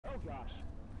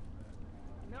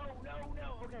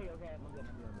no. Okay, I'm good.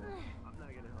 I'm not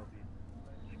gonna help you.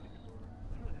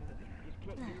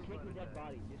 Just kick the dead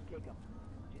body. Just kick him.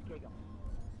 Just kick him.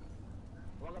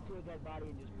 Walk up to a dead body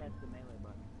and just press the melee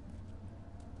button.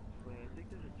 Wait, I think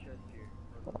there's a chest here.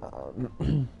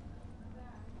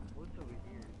 What's over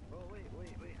here? Oh, wait.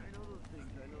 I know those things.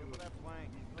 I know that flank.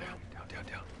 Down. Get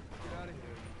out of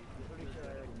here. I'm pretty sure I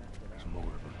already messed it up. There's more of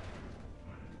them.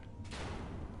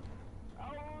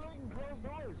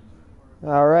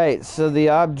 Alright, so the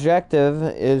objective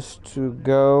is to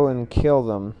go and kill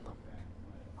them.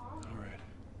 Alright.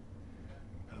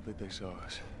 I don't think they saw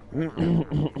us.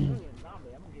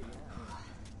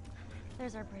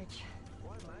 There's our bridge.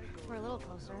 We're a little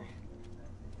closer.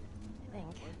 I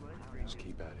think. Just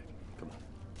keep at it. Come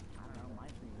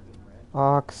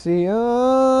on. Oxium.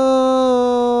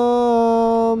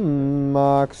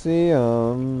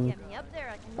 Get me up there,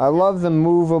 I can I love the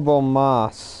movable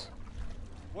moss.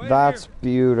 That's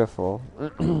beautiful. See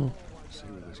where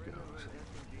this goes.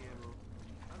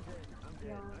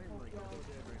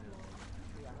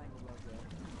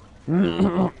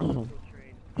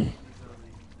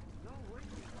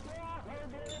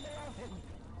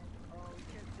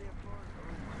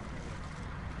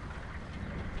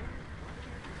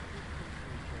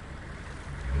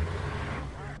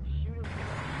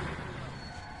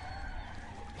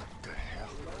 What the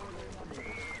hell?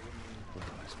 Oh,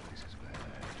 this place is bad.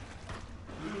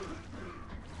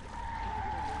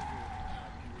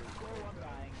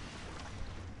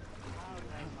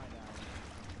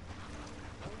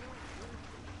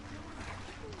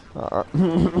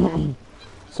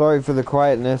 Sorry for the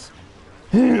quietness.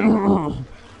 What's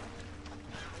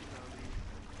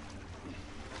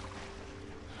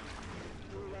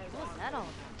that all?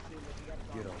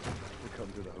 Get on. We'll come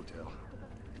to the hotel.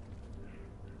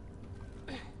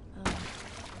 Okay.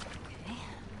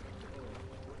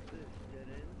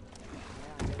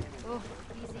 Oh,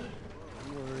 easy.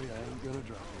 Don't worry, I ain't gonna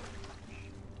drop it.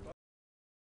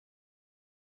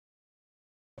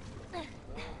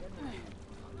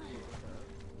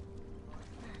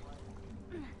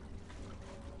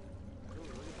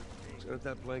 Set up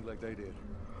that plank like they did.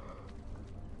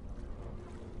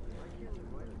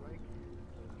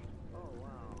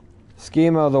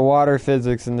 Schemo, the water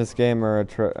physics in this game are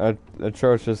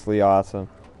atrociously awesome.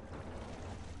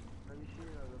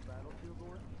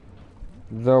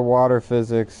 The water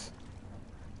physics,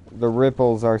 the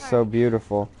ripples are so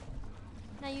beautiful.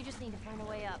 Now you just need to find a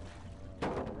way up.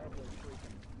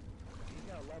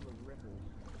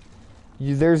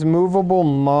 There's movable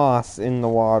moss in the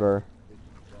water.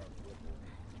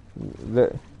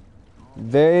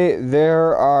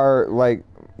 There are like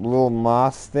little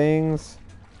moss things.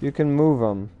 You can move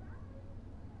them.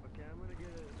 Okay, I'm gonna get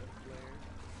a flare.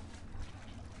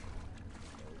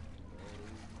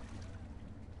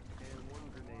 And one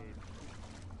grenade.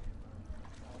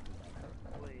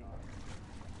 Wait.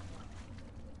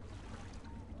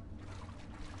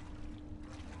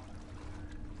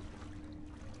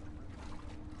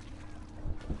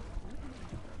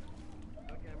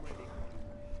 Okay, I'm ready.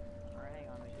 Alright, hang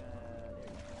on.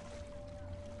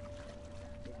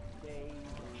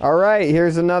 All right,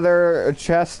 here's another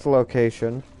chest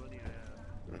location.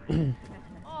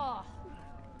 Oh, this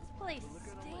place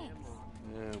stinks.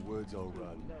 Yeah, wood's all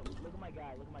rotten. Look at my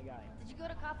guy. Did you go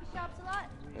to coffee shops a lot?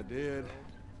 I did.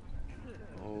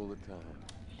 All the time.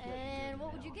 And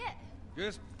what would you get?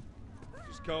 Just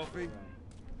coffee.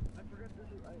 I forgot this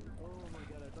is. Oh my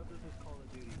god, I thought this was Call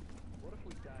of Duty. What if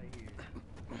we die here?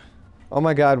 Oh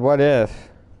my God, what if?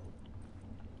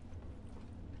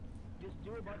 Just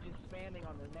do a bunch of spamming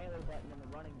on the melee button and the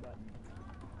running button.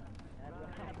 That's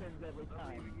what happens every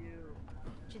time.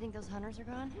 Do you think those hunters are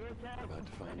gone? About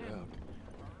to find out.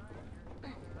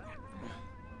 I'm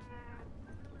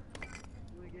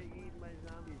gonna get eaten by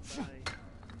zombies. Bye.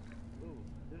 Ooh,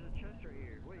 there's a chest right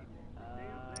here. Wait, stay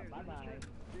up there. There's a chest.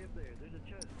 Stay up there. There's a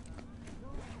chest. No,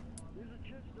 there's a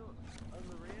chest on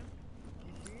the ramp.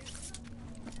 You see it?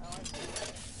 Oh, I see it.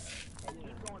 And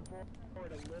keep going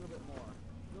forward a little bit more.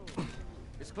 No.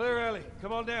 It's clear, Ellie.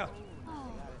 Come on down.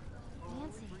 Oh,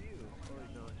 Nancy.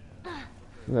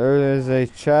 There is a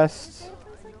chest A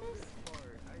place like this?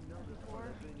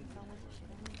 Before, fell with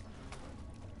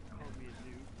the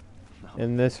shit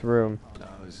in this room. No,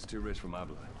 this is too rich for my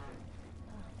blood.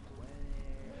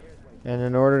 And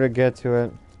in order to get to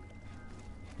it,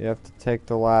 you have to take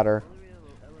the ladder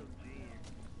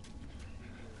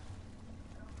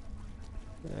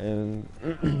and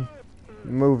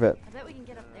move it. I bet we can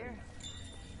get up there.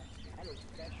 That is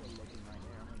special looking right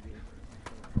there. I'm gonna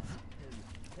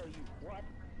tell you what.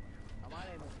 I might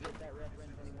even get that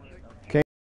reference anyone else.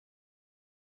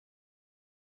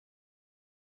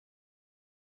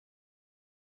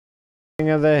 King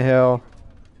of the Hill.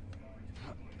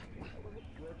 That was a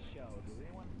good show. Does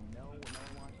anyone know? No one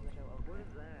watches the show? What Okay. is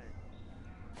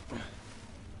that?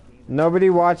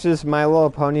 Nobody watches My Little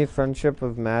Pony Friendship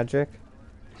of Magic.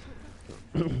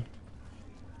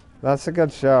 That's a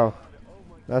good show.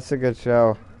 That's a good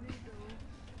show.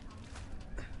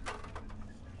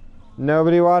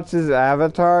 Nobody watches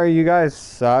Avatar? You guys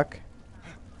suck.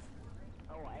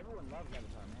 Oh, everyone loves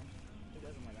Avatar, man. Who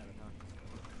doesn't like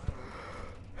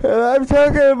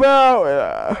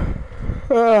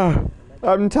Avatar? And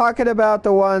I'm talking about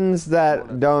the ones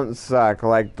that don't suck,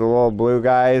 like the little blue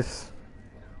guys.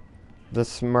 The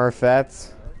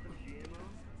Smurfettes.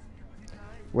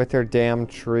 With their damn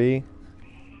tree.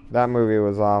 That movie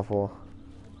was awful.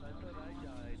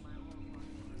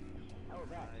 Oh,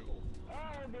 that's cool. Oh,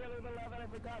 dearly beloved, I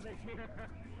forgot they're here.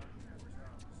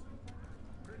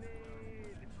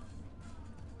 Grenade!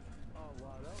 Oh,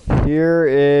 wow, that was... Here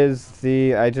is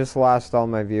the... I just lost all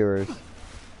my viewers. Oh,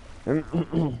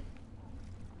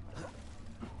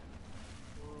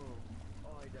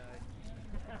 I died.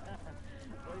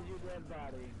 Where's your dead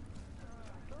body?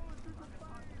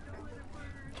 Fine.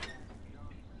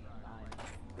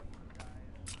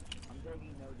 I'm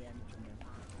taking no damage from this.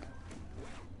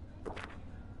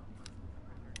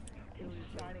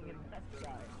 It's shining in that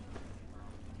sky.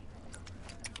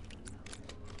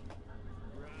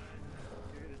 Run.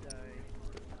 You're gonna die.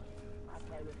 I've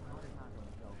played this 100 times on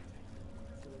the show.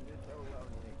 Because I'm just so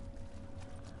lonely.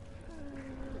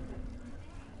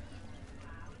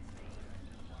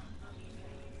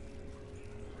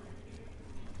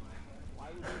 Why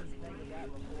we didn't think of that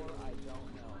before, I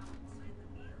don't know.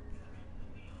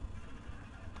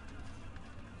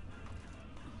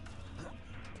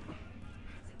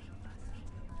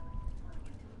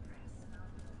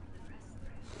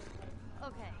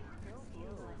 Okay.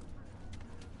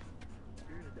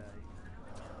 You're gonna die.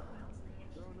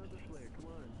 Throw another flare, come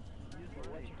on. Use What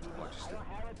mine. you keep I don't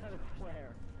have another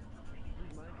flare.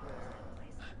 Use my flare.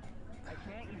 I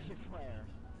can't use your flare.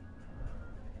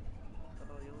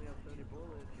 Oh, you only have 70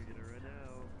 bullets. You're gonna run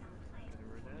out. You're gonna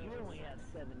run out. You only have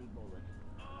 70 bullets.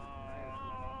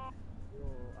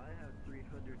 Well, I have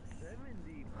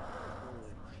 370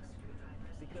 bullets.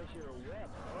 Because you're a whip.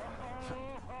 Shut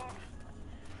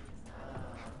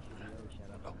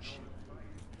up. Oh shit.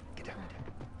 Get down.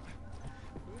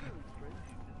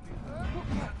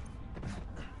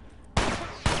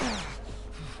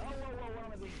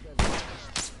 One of these does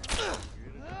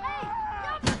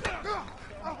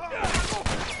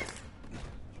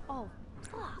Oh,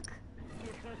 fuck.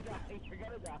 You're gonna die. You're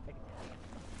gonna die.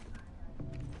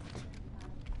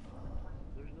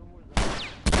 There's no more zombies.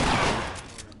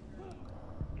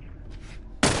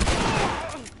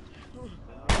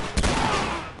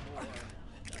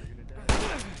 You're gonna die.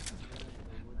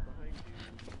 Look behind you.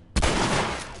 I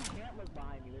can't look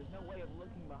behind me. There's no way of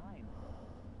looking behind.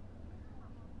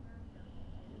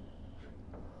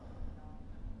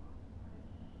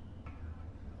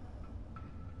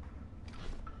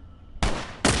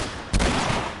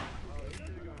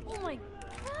 Oh my god.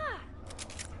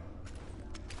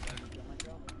 Kill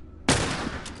myself?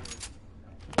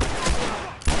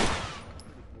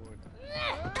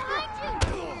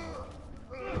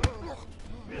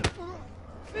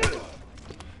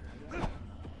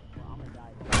 Well, I'm gonna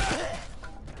die.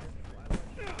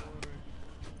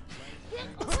 Get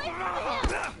away from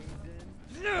him!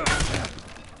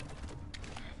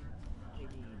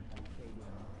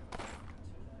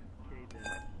 KD. Okay,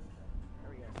 then. There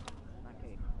we go. Not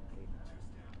Kate.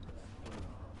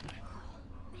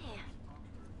 Man.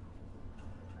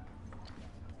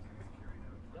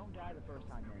 Don't die the first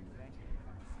time you're in, okay?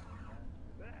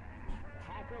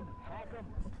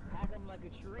 Hack him like a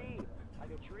tree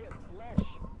of flesh,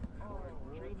 or a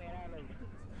tree made out of.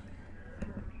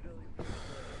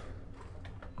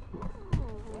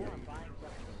 Yeah, I'm buying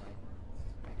something like.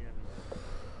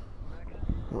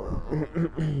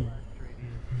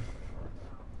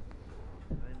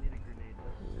 I need a grenade.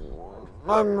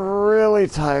 I'm really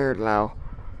tired now.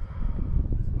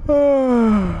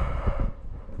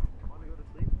 Wanna go to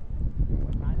sleep?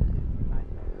 What time is it? What time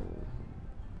is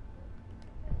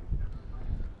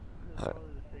It's probably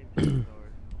the same time as ours.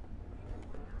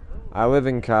 I live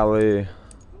in Cali. Ooh,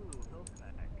 health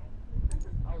pack.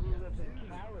 Oh, he lives in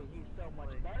Cali. He's so much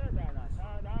better than us. No,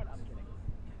 I'm kidding.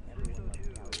 Think so Everyone loves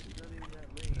too. Cali. It's not even that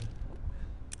late.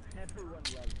 Everyone loves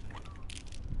Cali. It's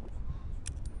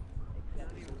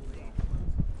Except not even people who late.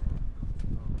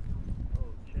 don't.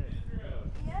 Oh, shit.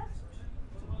 Yes?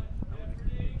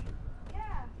 Yeah. I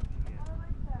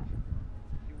like that.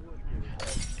 You would, you would.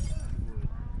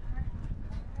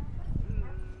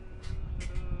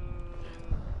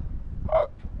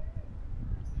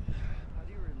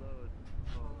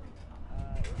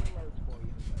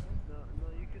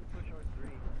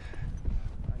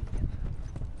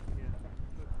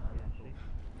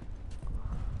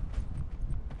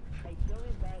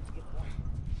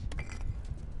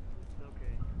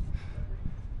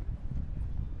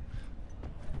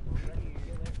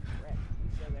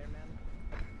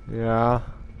 Yeah, Are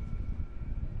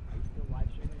you still live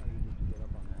streaming or did you get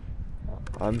up on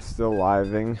that? I'm still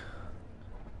living.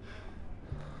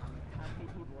 How many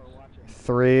people are watching?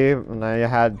 3, and I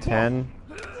had 10.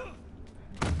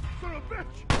 Son of a bitch!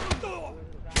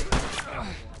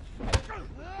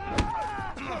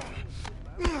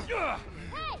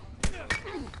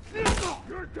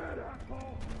 You're dead,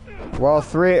 asshole! Well,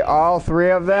 all three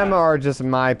of them are just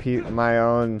my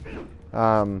own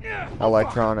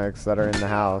electronics that are in the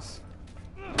house.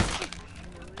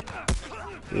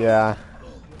 Yeah.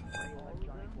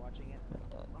 Electronic watching it?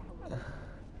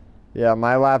 Yeah,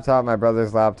 my laptop, my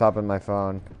brother's laptop, and my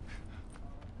phone.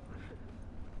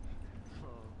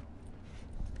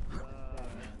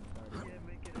 Can't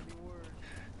make it any worse.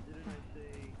 Didn't I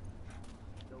say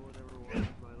no one ever watches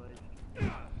my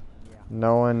life?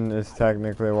 No one is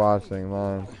technically watching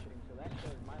mine. So that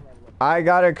shows my level of I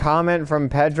got a comment from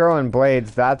Pedro and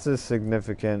Blades. That's a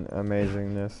significant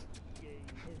amazingness.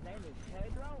 his name is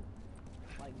Pedro?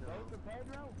 Like both of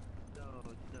Pedro? No,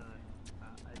 it's not.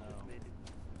 I just made it.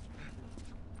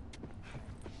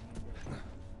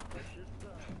 That's just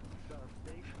the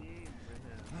fake name for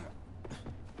him.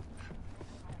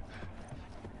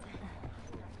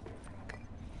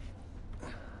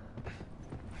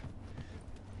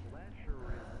 Slasher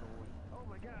is annoying. Oh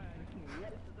my god, it's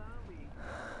a zombie.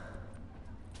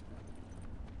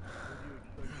 What do you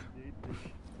expect to date this,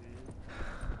 man?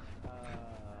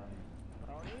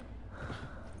 Pony?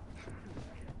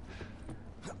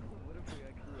 What if we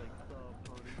actually like saw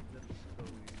ponies? That'd be so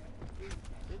weird.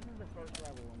 This is the first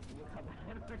level and look how bad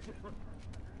we're doing.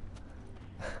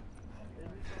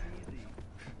 This is on easy.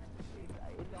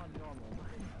 It's on normal.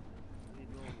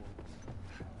 Need normal.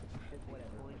 It's whatever.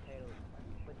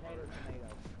 Potato,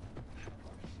 tomato.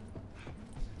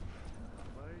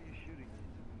 Why are you shooting me?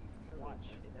 Watch.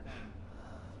 It's done.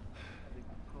 The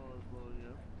call is blowing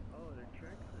up. Oh, they're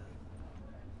tracks now.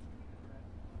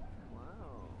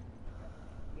 Wow.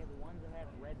 Yeah, the ones that have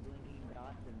red blinking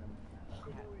dots in them.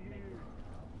 Come over here.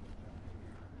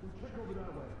 Check over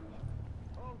that way.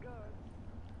 Oh god.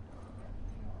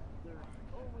 There.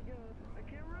 Oh my god. I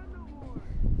can't run no more.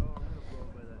 Oh, I'm gonna blow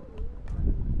up by that.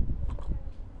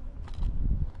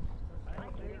 Can I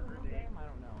kill you in this game? I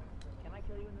don't know. Can I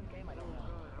kill you in this game? I don't know.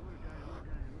 God, I'm gonna die. I'm gonna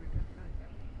die. I'm gonna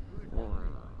die. I'm gonna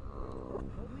die.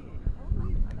 Help me. Help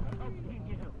me. Help me,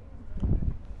 you.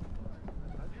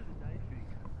 I'm just knifing.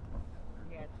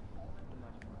 Yeah, it's too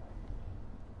much more.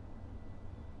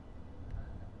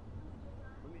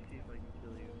 Let me see if I can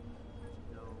kill you.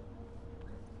 No.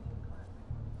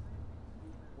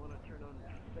 Wanna turn on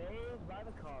Saved by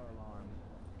the car alarm.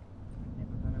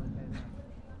 Never thought I would say that.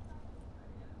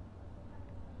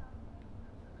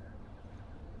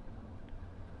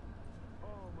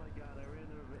 Oh my god, I ran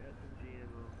out of SMG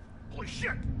ammo. Holy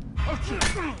shit! Oh shit!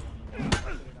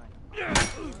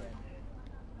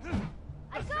 The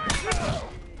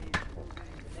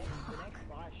next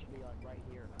boss should be like right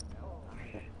here.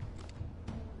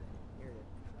 Here it is.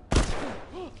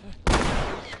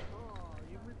 Oh,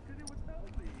 you did it without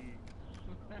me.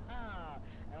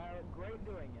 And I look great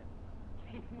doing it.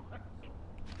 Teamwork.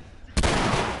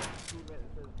 See what it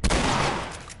says.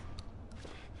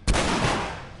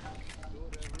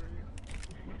 Whatever.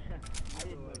 I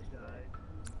didn't know Die.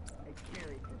 I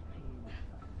carried this team.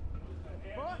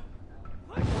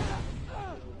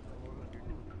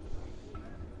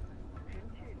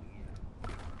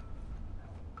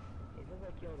 It says I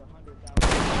killed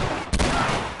 100,000.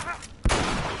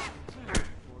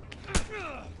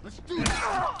 Let's do this!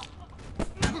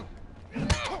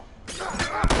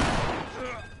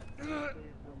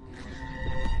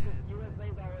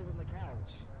 USA's always on the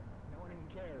couch. No one even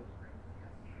cares.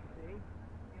 See?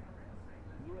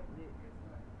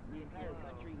 The entire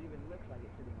country even looks like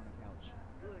it's sitting on a couch.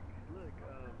 Look,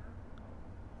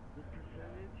 the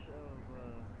percentage of,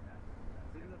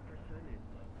 look at the percentage.